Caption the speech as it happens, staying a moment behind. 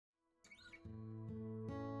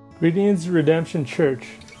Greetings, Redemption Church.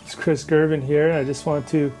 It's Chris Gervin here, and I just want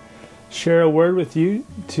to share a word with you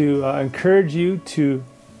to encourage you to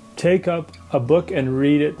take up a book and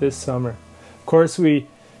read it this summer. Of course, we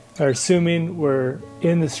are assuming we're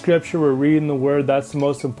in the Scripture, we're reading the Word. That's the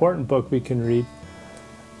most important book we can read.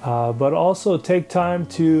 But also take time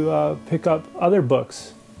to pick up other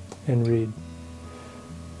books and read.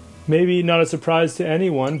 Maybe not a surprise to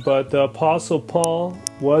anyone, but the Apostle Paul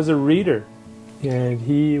was a reader, and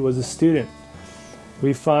he was a student.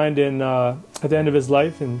 We find at the end of his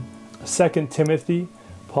life in 2 Timothy,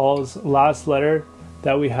 Paul's last letter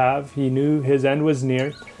that we have, he knew his end was near,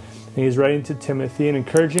 and he's writing to Timothy and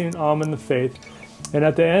encouraging him in the faith. And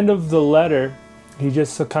at the end of the letter, he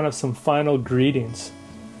just kind of some final greetings.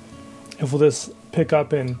 If we'll just pick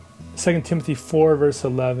up in 2 Timothy 4, verse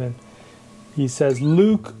 11, he says,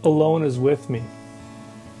 Luke alone is with me.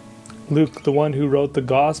 Luke, the one who wrote the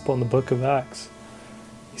gospel in the book of Acts.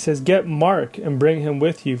 He says, get Mark and bring him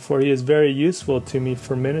with you, for he is very useful to me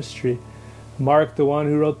for ministry. Mark, the one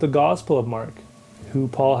who wrote the gospel of Mark, who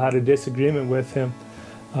Paul had a disagreement with him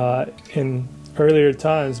in earlier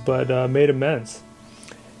times, but made amends.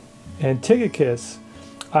 And Tychicus,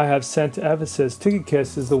 I have sent to Ephesus.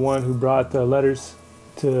 Tychicus is the one who brought the letters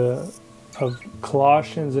of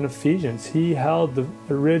Colossians and Ephesians. He held the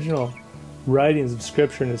original writings of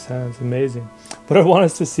Scripture in his hands. Amazing. What I want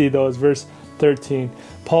us to see, though, is verse 13.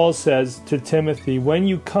 Paul says to Timothy, when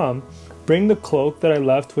you come, bring the cloak that I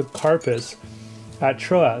left with Carpus at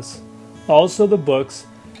Troas, also the books,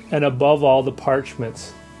 and above all the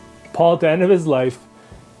parchments. Paul, at the end of his life,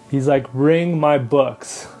 he's like, bring my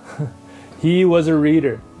books. He was a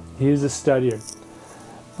reader. He was a studier.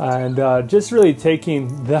 And just really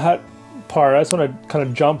taking that part, I just want to kind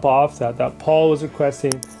of jump off that Paul was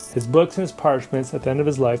requesting his books and his parchments at the end of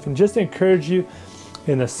his life, and just encourage you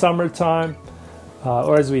in the summertime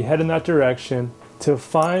or as we head in that direction to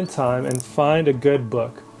find time and find a good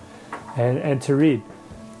book and to read.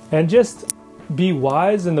 And just be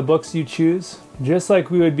wise in the books you choose, just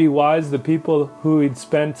like we would be wise the people who we'd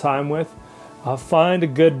spend time with. Find a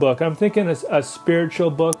good book. I'm thinking a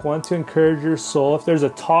spiritual book, one to encourage your soul. If there's a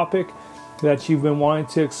topic that you've been wanting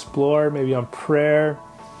to explore, maybe on prayer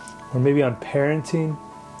or maybe on parenting,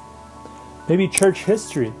 maybe church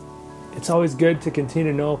history. It's always good to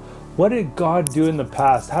continue to know, what did God do in the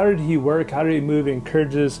past? How did he work? How did he move? It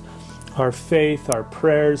encourages our faith, our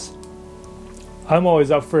prayers. I'm always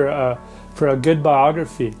up for a good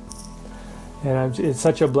biography. And it's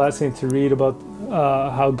such a blessing to read about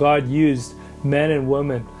how God used men and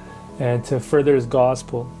women and to further his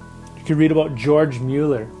gospel. You could read about George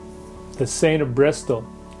Mueller, the saint of Bristol,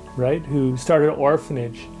 right, who started an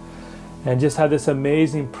orphanage and just had this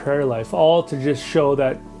amazing prayer life, all to just show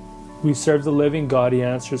that we serve the living God. He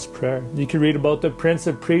answers prayer. You could read about the Prince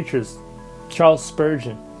of Preachers, Charles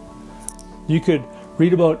Spurgeon. You could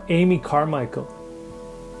read about Amy Carmichael,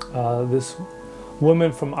 this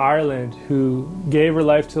woman from Ireland who gave her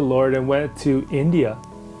life to the Lord and went to India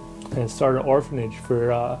and started an orphanage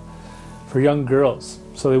for young girls,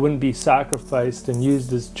 so they wouldn't be sacrificed and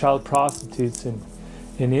used as child prostitutes in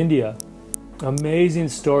India. Amazing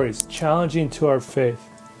stories, challenging to our faith.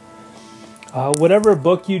 Whatever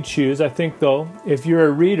book you choose, I think, though, if you're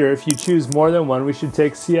a reader, if you choose more than one, we should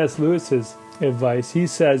take C.S. Lewis's advice. He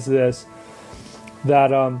says this,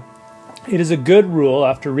 that it is a good rule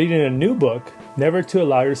after reading a new book never to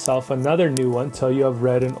allow yourself another new one till you have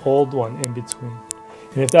read an old one in between.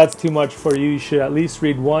 And if that's too much for you, you should at least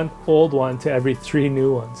read one old one to every 3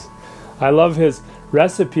 new ones. I love his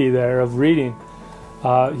recipe there of reading.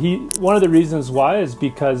 One of the reasons why is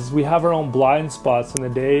because we have our own blind spots in the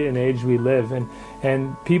day and age we live,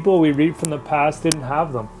 and people we read from the past didn't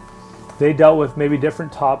have them. They dealt with maybe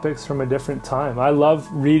different topics from a different time. I love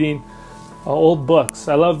reading old books.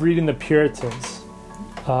 I love reading the Puritans.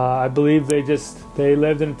 I believe they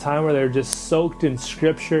lived in a time where they were just soaked in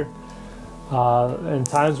Scripture. And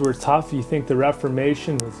times were tough. You think the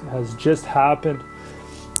Reformation has just happened.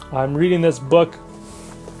 I'm reading this book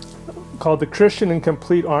called The Christian in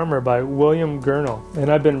Complete Armor by William Gurnall,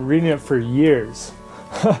 and I've been reading it for years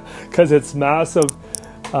because it's massive.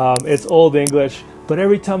 It's Old English, but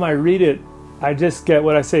every time I read it, I just get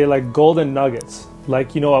what I say, like golden nuggets.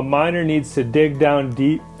 Like, a miner needs to dig down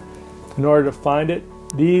deep in order to find it.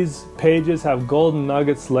 These pages have golden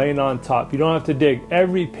nuggets laying on top. You don't have to dig.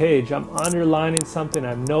 Every page, I'm underlining something,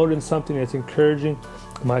 I'm noting something that's encouraging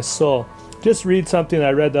my soul. Just read something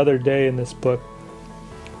I read the other day in this book.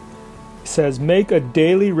 It says, make a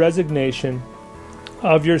daily resignation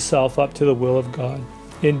of yourself up to the will of God.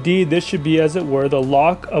 Indeed, this should be, as it were, the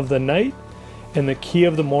lock of the night and the key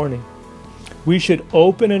of the morning. We should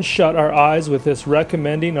open and shut our eyes with this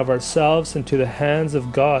recommending of ourselves into the hands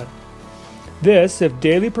of God. This, if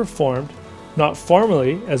daily performed, not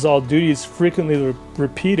formally, as all duties frequently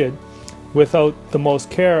repeated, without the most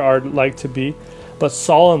care are like to be, but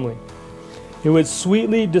solemnly, it would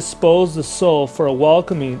sweetly dispose the soul for a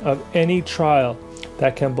welcoming of any trial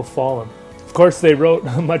that can befall him. Of course, they wrote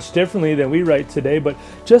much differently than we write today, but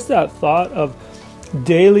just that thought of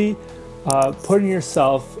daily putting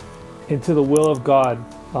yourself into the will of God,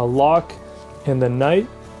 a lock in the night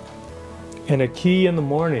and a key in the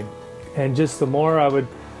morning. And just the more I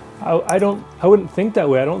wouldn't think that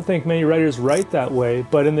way. I don't think many writers write that way,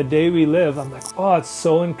 but in the day we live, I'm like, oh, it's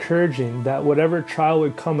so encouraging that whatever trial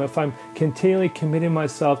would come, if I'm continually committing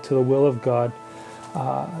myself to the will of God,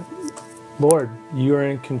 Lord, you are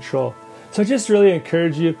in control. So I just really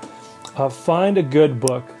encourage you, find a good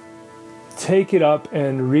book, take it up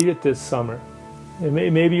and read it this summer. And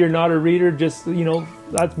maybe you're not a reader, just,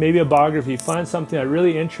 that's maybe a biography. Find something that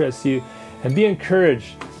really interests you and be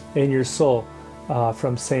encouraged in your soul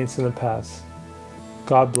from saints in the past.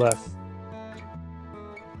 God bless.